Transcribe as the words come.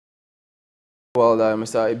Well,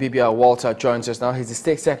 Mr. Ibibia Walter joins us now. He's the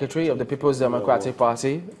State Secretary of the People's Democratic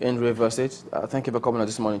Party in Rivers State. Thank you for coming on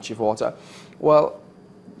this morning, Chief Walter. Well,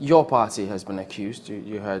 your party has been accused.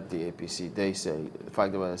 You heard the APC. They say, the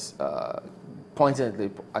fact, there was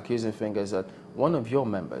pointedly accusing fingers at one of your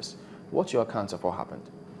members. What's your account of what happened?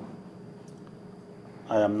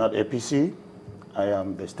 I am not APC. I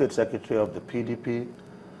am the State Secretary of the PDP.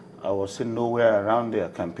 I was seen nowhere around their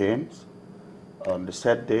campaigns on the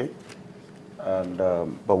said day. And,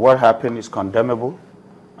 but what happened is condemnable,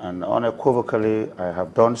 and unequivocally I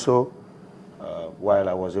have done so while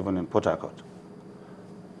I was even in Port Harcourt.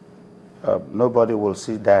 Nobody will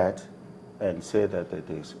see that and say that it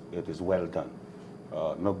is well done.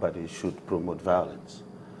 Nobody should promote violence.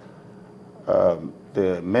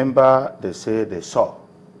 The member, they say they saw.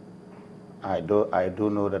 I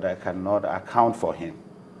do know that I cannot account for him.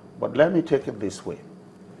 But let me take it this way.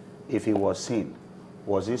 If he was seen,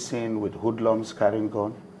 was he seen with hoodlums carrying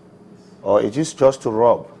gun? Or is this just to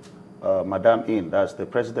rob Madame in, that's the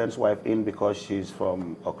president's wife, in because she's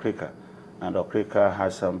from Okrika, and Okrika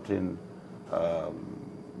has something,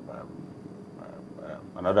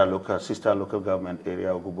 another sister local government area,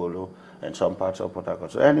 Ogubolo, and some parts of Port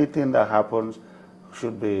Harcourt. So anything that happens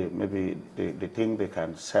should be, maybe they think they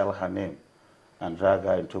can sell her name and drag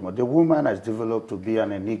her into it. The woman has developed to be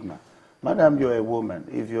an enigma. Madam, you're a woman.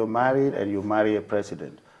 If you're married and you marry a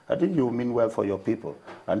president, I think you mean well for your people.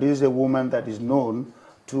 And this is a woman that is known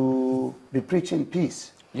to be preaching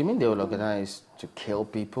peace. You mean they will organize to kill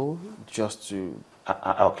people just to...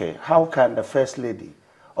 Okay, how can the First Lady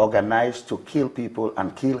organize to kill people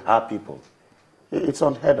and kill her people? It's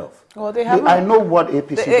unheard of. Well, they haven't, I know what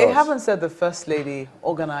APC does. They haven't said the First Lady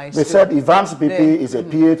organized. They said Ivan's BP is a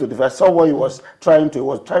PA to the first. So what he was trying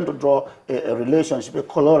to draw a relationship, a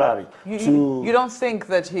corollary. You don't think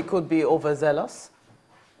that he could be overzealous?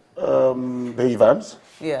 The Ivans?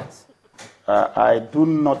 Yes. I do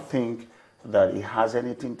not think that it has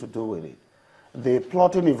anything to do with it. The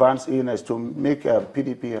plotting Ivans in is to make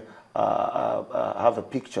PDP have a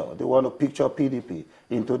picture. They want to picture PDP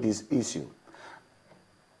into this issue.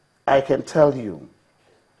 I can tell you,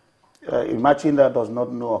 imagine that does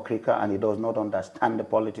not know Okrika and he does not understand the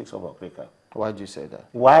politics of Okrika. Why do you say that?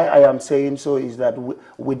 Why I am saying so is that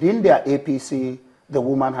within their APC, the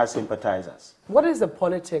woman has sympathizers. What is the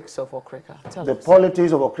politics of Okrika? Tell us.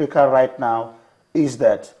 Politics of Okrika right now is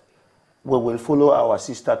that we will follow our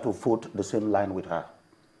sister to vote the same line with her.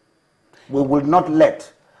 We will not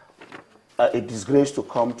let a disgrace to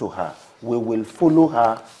come to her. We will follow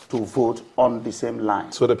her to vote on the same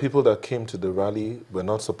line. So the people that came to the rally were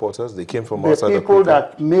not supporters? They came from outside the people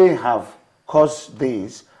that may have caused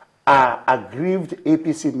this are aggrieved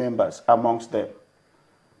APC members amongst them,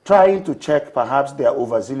 trying to check perhaps their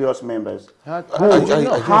overzealous members.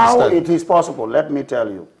 How it is possible, let me tell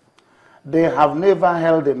you. They have never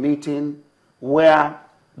held a meeting where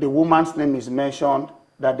the woman's name is mentioned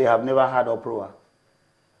that they have never had uproar.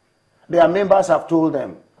 Their members have told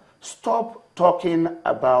them, stop talking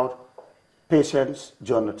about Patience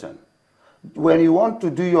Jonathan. When you want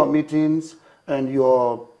to do your meetings and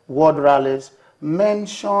your ward rallies,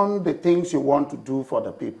 mention the things you want to do for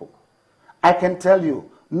the people. I can tell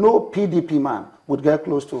you, no PDP man would get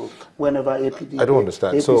close to whenever APC, I don't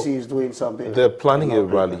understand. APC is doing something. They're planning a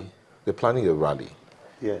rally. They're planning a rally.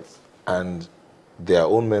 Yes. And their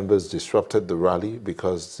own members disrupted the rally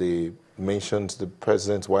because they mentioned the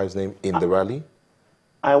president's wife's name in the rally?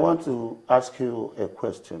 I want to ask you a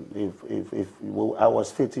question. If I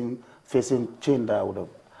was facing Chinda,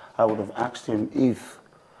 I would have asked him if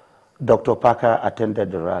Dr. Parker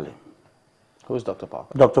attended the rally. Who's Dr.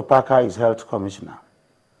 Parker? Dr. Parker is Health Commissioner.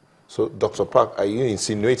 So, Dr. Parker, are you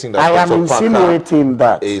insinuating that Dr.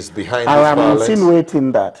 Parker is behind this violence? I am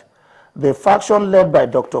insinuating that the faction led by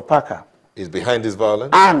Dr. Parker is behind this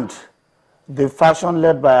violence? And the faction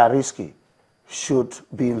led by Ariski should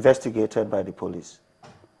be investigated by the police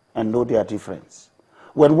and know their difference.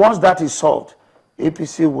 Once that is solved,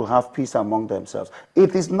 APC will have peace among themselves.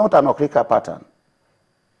 It is not an Okrika pattern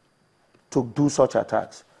to do such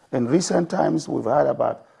attacks. In recent times, we've heard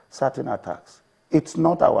about certain attacks. It's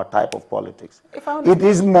not our type of politics. It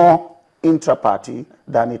is more intra-party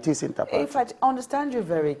than it is inter-party. If I understand you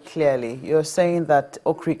very clearly, you're saying that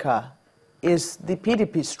Okrika is the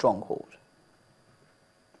PDP stronghold.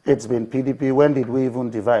 It's been PDP. When did we even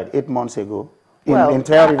divide? 8 months ago? In the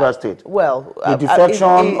entire River State. The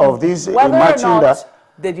defection of this matching that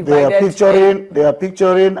they are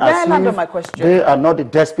picturing as if they are not the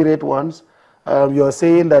desperate ones. You're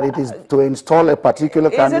saying that it is to install a particular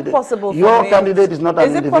candidate. Is it possible Your candidate is not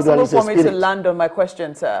an individual, is it possible for me to land on my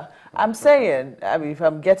question, sir? I'm saying, I mean, if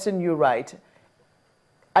I'm getting you right,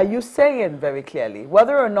 Are you saying very clearly,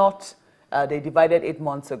 whether or not they divided 8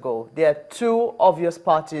 months ago, there are two obvious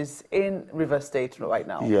parties in Rivers State right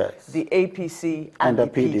now? Yes. The APC and the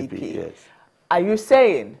PDP. Yes. Are you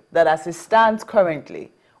saying that as it stands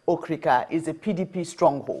currently, Okrika is a PDP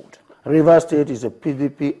stronghold? Rivers State is a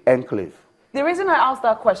PDP enclave. The reason I asked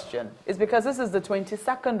that question is because this is the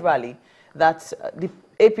 22nd rally that the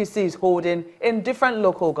APC is holding in different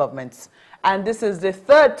local governments. And this is the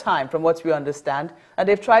third time, from what we understand, that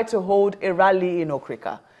they've tried to hold a rally in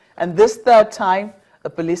Okrika. And this third time, a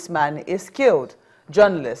policeman is killed.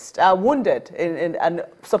 Journalists are wounded, and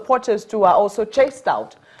supporters too are also chased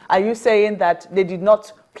out. Are you saying that they did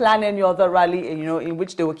not plan any other rally, in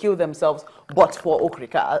which they will kill themselves, but for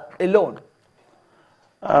Okrika alone?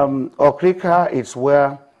 Okrika is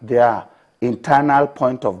where their internal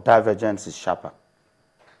point of divergence is sharper.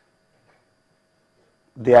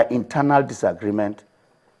 Their internal disagreement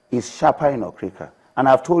is sharper in Okrika. And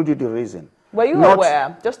I've told you the reason. Were you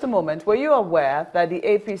aware, just a moment, were you aware that the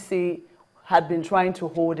APC had been trying to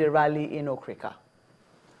hold a rally in Okrika?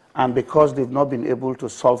 And because they've not been able to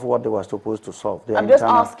solve what they were supposed to solve. I'm just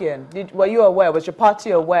asking, were you aware, was your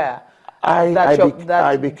party aware?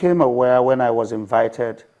 I became aware when I was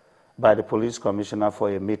invited by the police commissioner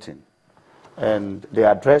for a meeting. And they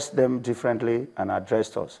addressed them differently and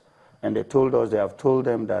addressed us. And they told us, they have told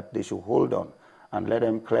them that they should hold on and let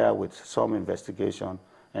them clear with some investigation,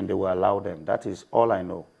 and they will allow them. That is all I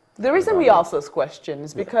know. The reason we ask those questions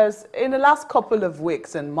is because in the last couple of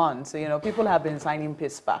weeks and months, people have been signing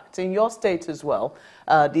peace pacts. In your state as well,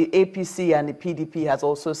 the APC and the PDP has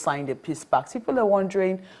also signed a peace pact. People are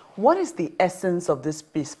wondering, what is the essence of this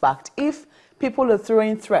peace pact? If people are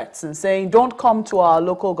throwing threats and saying, don't come to our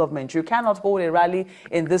local government, you cannot hold a rally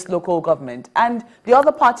in this local government, and the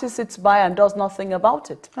other party sits by and does nothing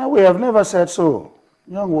about it. We have never said so,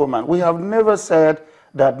 young woman. We have never said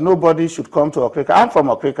that nobody should come to Okrika. I'm from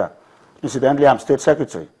Okrika. Incidentally, I'm state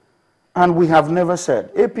secretary. And we have never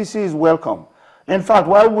said, APC is welcome. In fact,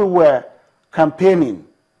 while we were campaigning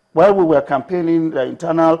the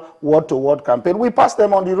internal word-to-word campaign, we passed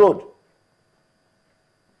them on the road.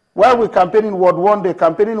 While we campaigning Ward 1, they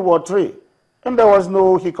campaigning Ward 3. And there was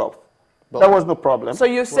no hiccup. There was no problem. So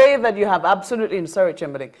you say that you have absolutely, sorry,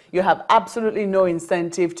 Chamberlain, you have absolutely no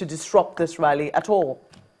incentive to disrupt this rally at all?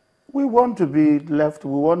 We want to be left,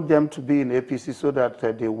 we want them to be in APC so that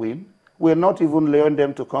they win. We're not even allowing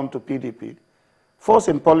them to come to PDP. First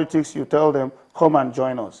in politics, you tell them, come and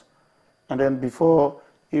join us. And then before,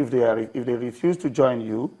 if they refuse to join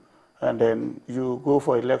you, and then you go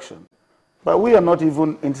for election. But we are not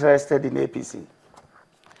even interested in APC.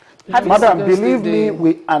 Madam, believe me,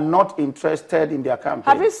 we are not interested in their campaign.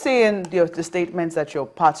 Have you seen the statements that your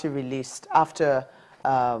party released after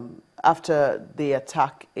the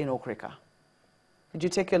attack in Okrika? Did you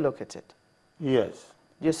take a look at it? Yes.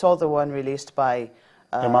 You saw the one released by...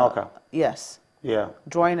 Emalka. Yes. Yeah.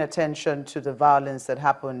 Drawing attention to the violence that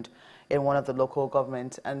happened in one of the local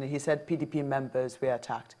governments, and he said PDP members were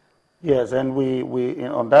attacked. Yes, and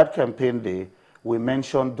on that campaign day, we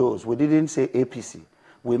mentioned those. We didn't say APC.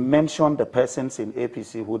 We mentioned the persons in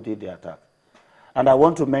APC who did the attack. And I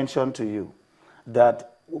want to mention to you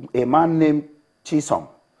that a man named Chisom,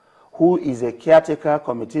 who is a caretaker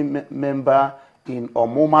committee member in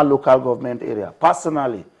Omoma local government area,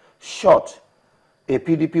 personally shot a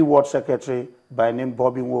PDP ward secretary by name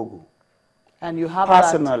Bobby Wogu. And you have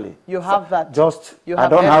personally. That. You have that. Just, I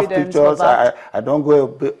don't have pictures. I don't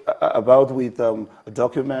go about with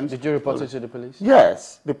documents. Did you report it to the police?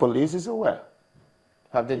 Yes, the police is aware.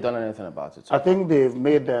 Have they done anything about it? I think they've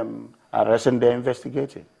made them arrest and they're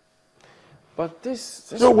investigating. But this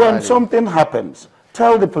so when something happens,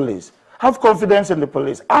 tell the police. Have confidence in the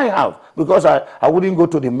police. I have, because I wouldn't go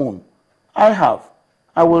to the moon. I have.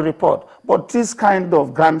 I will report. But this kind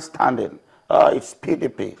of grandstanding, it's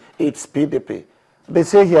PDP, it's PDP. They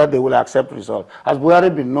say here they will accept results. Has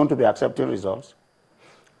Buhari been known to be accepting results?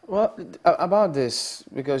 Well, about this,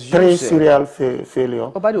 because you 3 serial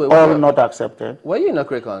failure, oh, by the way, all not accepted. Were you in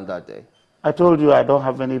Okrika on that day? I told you I don't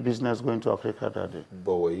have any business going to Okrika that day.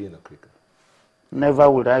 But were you in Okrika? Never Never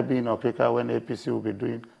would I be in Okrika when APC will be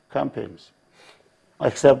doing campaigns,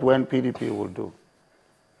 except when PDP will do.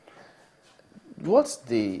 What's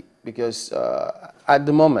the, because at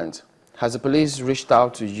the moment, has the police reached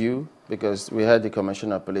out to you? Because we heard the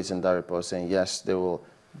Commissioner of Police in that report saying, yes, they will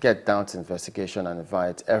get down to investigation and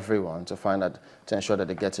invite everyone to find out, to ensure that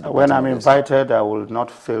they get to the When I'm invited, I will not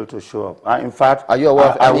fail to show up. In fact, are you aware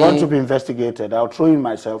of I want to be investigated. I'll throw in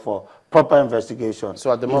myself for proper investigation.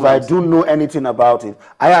 So at the if moment, I do know anything about it,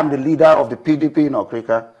 I am the leader of the PDP in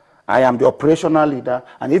Okrika. I am the operational leader,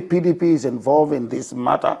 and if PDP is involved in this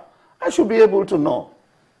matter, I should be able to know.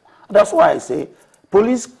 That's why I say,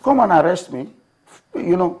 police, come and arrest me.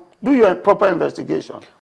 You know, do your proper investigation.